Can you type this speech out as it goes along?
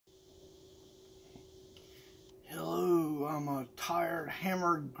tired,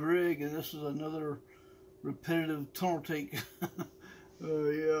 hammered Greg, and this is another repetitive tunnel take.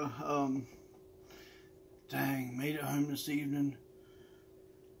 Yeah, dang, made it home this evening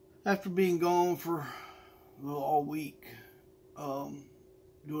after being gone for all week, doing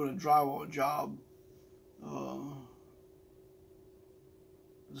a drywall job.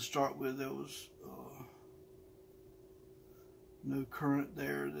 To start with, there was no current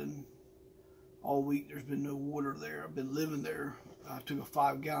there. Then all week there's been no water there. I've been living there. I took a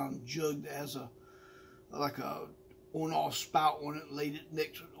 5-gallon jug that has a on-off spout on it, laid it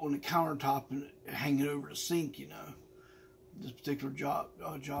next on the countertop and hanging over the sink. You know, this particular job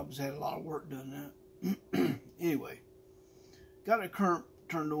has had a lot of work done that. Anyway, got the current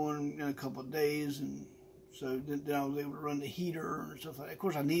turned on in a couple of days, and so then I was able to run the heater and stuff like that. Of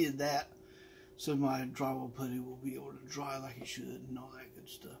course, I needed that so my drywall putty will be able to dry like it should and all that good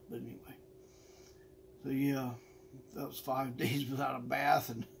stuff. But anyway, so yeah, that was 5 days without a bath,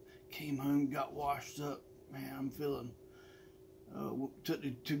 and came home, got washed up. Man, I'm feeling. Took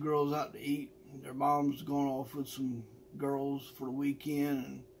the 2 girls out to eat. Their mom's going off with some girls for the weekend,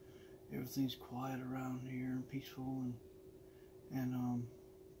 and everything's quiet around here and peaceful, and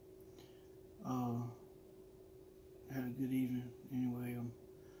had a good evening. Anyway,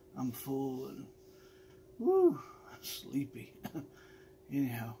 I'm full and woo, sleepy.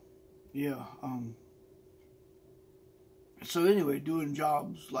 Anyhow, yeah. So anyway, doing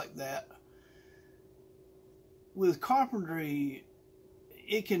jobs like that with carpentry,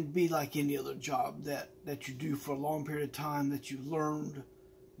 it can be like any other job that you do for a long period of time that you learned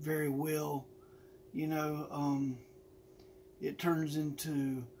very well. You know, it turns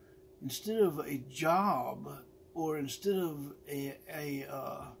into, instead of a job, or instead of the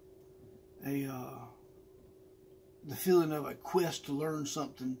feeling of a quest to learn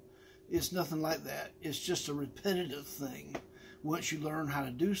something, it's nothing like that. It's just a repetitive thing. Once you learn how to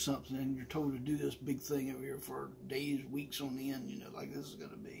do something and you're told to do this big thing over here for days, weeks on end, you know, like this is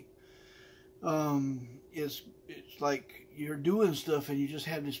going to be, it's like you're doing stuff and you just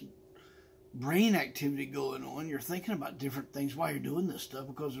have this brain activity going on. You're thinking about different things while you're doing this stuff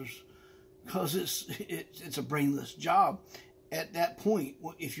because it's a brainless job. At that point,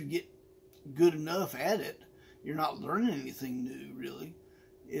 if you get good enough at it, you're not learning anything new, really.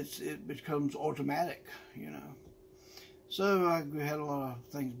 It becomes automatic, you know. So I had a lot of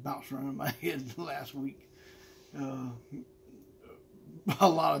things bouncing around in my head last week. A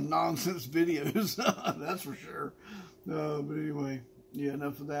lot of nonsense videos, that's for sure. But anyway, yeah,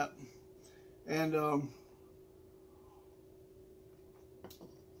 enough of that. And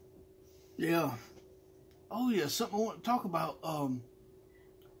yeah. Oh yeah, something I want to talk about.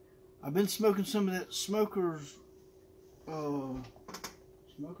 I've been smoking some of that Smoker's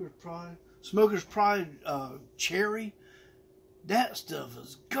Pride cherry. That stuff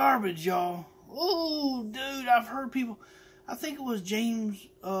is garbage, y'all. Oh, dude, I've heard people. I think it was James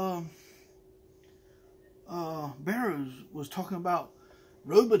Barrows was talking about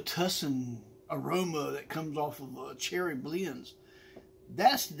Robitussin aroma that comes off of cherry blends.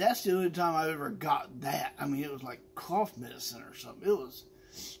 That's the only time I ever got that. I mean, it was like cough medicine or something.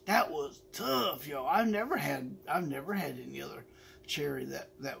 That was tough, yo. I've never had any other cherry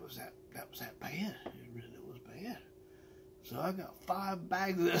that was that bad. It really was bad. So I got 5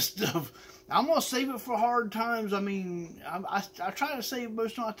 bags of that stuff. I'm gonna save it for hard times. I mean, I try to save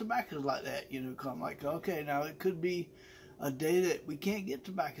most of my tobaccos like that, you know. 'Cause I'm like, okay, now it could be a day that we can't get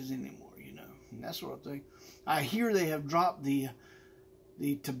tobaccos anymore, you know. And that sort of thing. I hear they have dropped the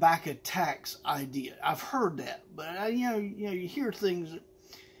tobacco tax idea. I've heard that, but you know, you hear things.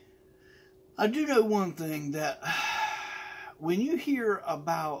 I do know one thing, that when you hear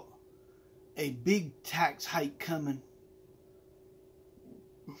about a big tax hike coming,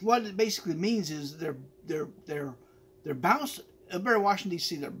 what it basically means is they're bouncing. Over in Washington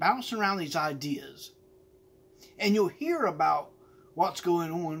D.C., they're bouncing around these ideas, and you'll hear about what's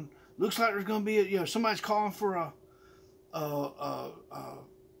going on. Looks like there's going to be somebody's calling for up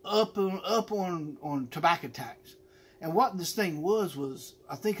on tobacco tax. And what this thing was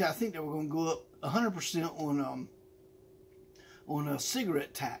I think they were going to go up 100% on a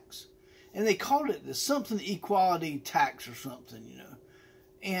cigarette tax, and they called it the something equality tax or something, you know.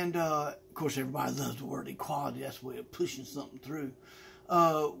 And of course, everybody loves the word equality. That's the way of pushing something through.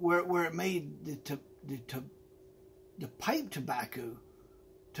 Where it made the pipe tobacco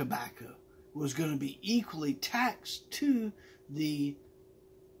was going to be equally taxed to the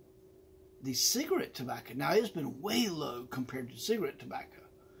cigarette tobacco. Now, it's been way low compared to cigarette tobacco.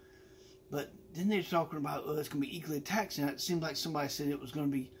 But then they're talking about, it's going to be equally taxed. And it seemed like somebody said it was going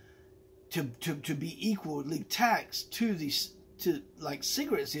to be to be equally taxed to these, to like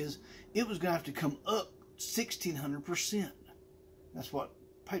cigarettes is, it was going to have to come up 1,600%. That's what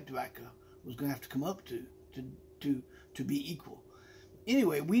pipe tobacco was going to have to come up to be equal.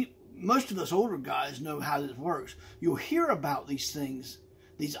 Anyway, most of us older guys know how this works. You'll hear about these things,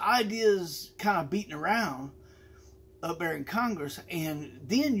 these ideas kind of beating around up there in Congress, and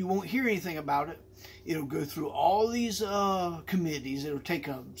then you won't hear anything about it. It'll go through all these committees. It'll take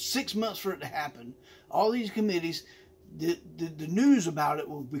 6 months for it to happen. All these committees, the news about it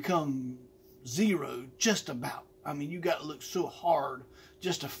will become zero, just about. I mean, you got to look so hard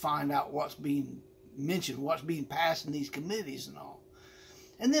just to find out what's being mentioned, what's being passed in these committees and all.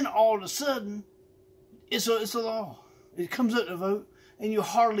 And then all of a sudden, it's a law. It comes up to vote, and you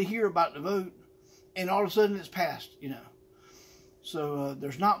hardly hear about the vote, and all of a sudden it's passed, you know. So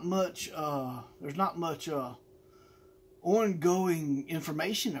there's not much ongoing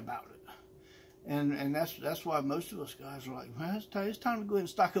information about it, and that's why most of us guys are like, well, it's time to go ahead and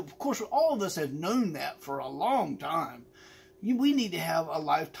stock up. Of course, all of us have known that for a long time. We need to have a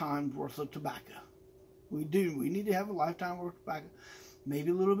lifetime worth of tobacco. We do. We need to have a lifetime worth of tobacco.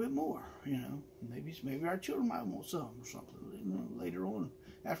 Maybe a little bit more, you know. Maybe our children might want some or something, you know, later on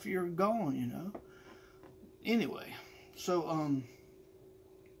after you're gone, you know. Anyway, so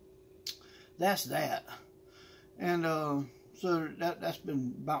that's that, and so that's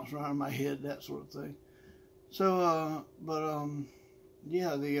been bouncing around in my head, that sort of thing. So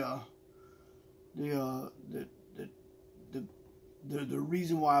yeah, the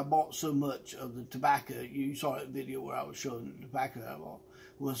reason why I bought so much of the tobacco, you saw that video where I was showing the tobacco that I bought,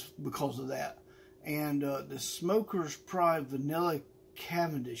 was because of that. And the Smoker's Pride Vanilla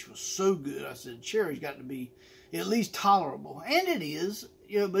Cavendish was so good. I said, cherry's got to be at least tolerable, and it is,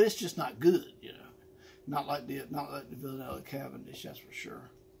 you know, but it's just not good, you know. Not like the Vanilla Cavendish, that's for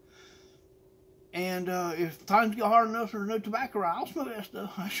sure. And if times get hard enough, there's no tobacco around, I'll smoke that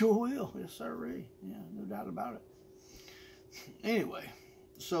stuff. I sure will. Yes, sir. Yeah, no doubt about it. Anyway,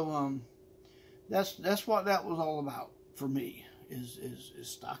 so that's what that was all about for me, is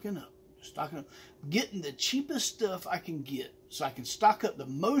stocking up, getting the cheapest stuff I can get, so I can stock up the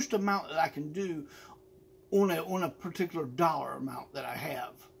most amount that I can do on a particular dollar amount that I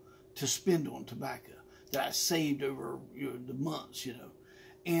have to spend on tobacco that I saved over, you know, the months, you know.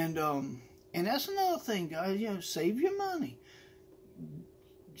 And that's another thing, guys, you know, save your money.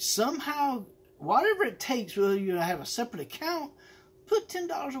 Somehow, whatever it takes, whether you have a separate account, put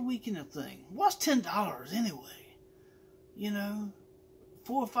 $10 a week in a thing. What's $10 anyway? You know,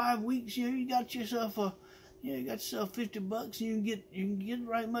 4 or 5 weeks, you know, you got yourself $50, and you can get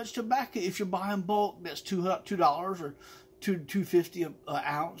right much tobacco. If you're buying bulk, that's $2 or $2.50 an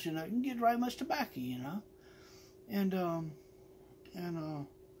ounce. You know, you can get right much tobacco. You know, and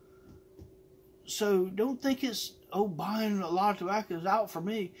so don't think it's buying a lot of tobacco is out for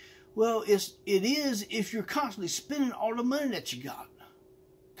me. Well, it is if you're constantly spending all the money that you got,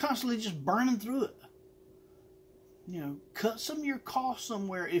 constantly just burning through it. You know, cut some of your costs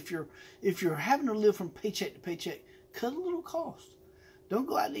somewhere. If you're having to live from paycheck to paycheck, cut a little cost. Don't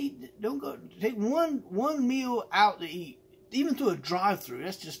go out to eat. Don't go take one meal out to eat, even through a drive-through.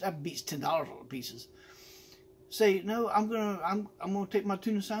 That beats $10 all the pieces. Say no. I'm gonna take my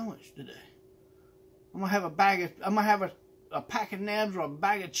tuna sandwich today. I'm gonna have a pack of nabs or a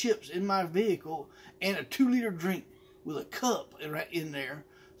bag of chips in my vehicle and a 2-liter drink with a cup right in there,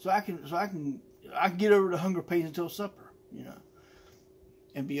 so I can get over the hunger pains until supper, you know,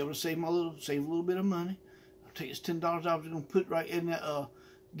 and be able to save a little bit of money. I'll take this $10 I was going to put right in that,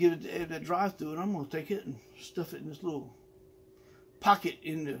 get it at that drive-through, and I'm going to take it and stuff it in this little pocket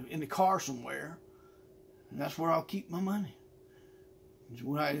in the car somewhere, and that's where I'll keep my money.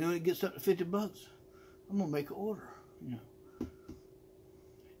 When I know it gets up to $50, I'm going to make an order, you know.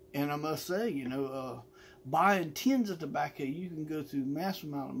 And I must say, you know, buying tins of tobacco, you can go through massive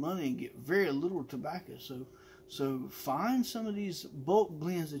amount of money and get very little tobacco. So find some of these bulk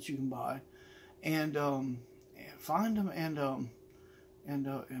blends that you can buy, and find them and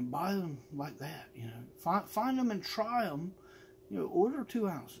buy them like that. You know, find them and try them. You know, order 2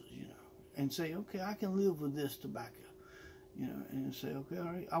 ounces. You know, and say, okay, I can live with this tobacco. You know, and say, okay, all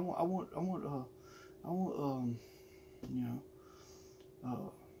right, I want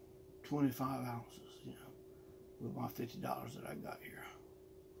 25 ounces. You know, with my $50 that I got here.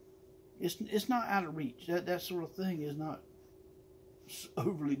 It's not out of reach. That sort of thing is not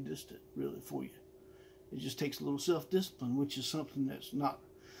overly distant, really, for you. It just takes a little self-discipline, which is something that's not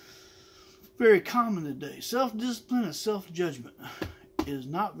very common today. Self-discipline and self-judgment is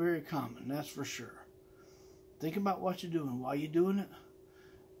not very common, that's for sure. Think about what you're doing, why you're doing it,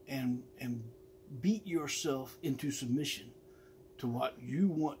 and beat yourself into submission to what you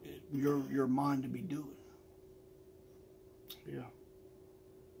want your mind to be doing. Yeah.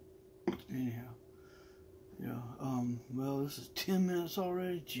 Anyhow. Yeah. Well, this is 10 minutes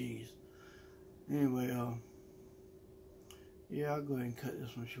already. Jeez. Anyway, yeah, I'll go ahead and cut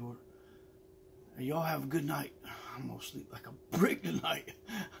this one short. Y'all have a good night. I'm gonna sleep like a brick tonight.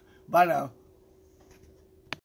 Bye now.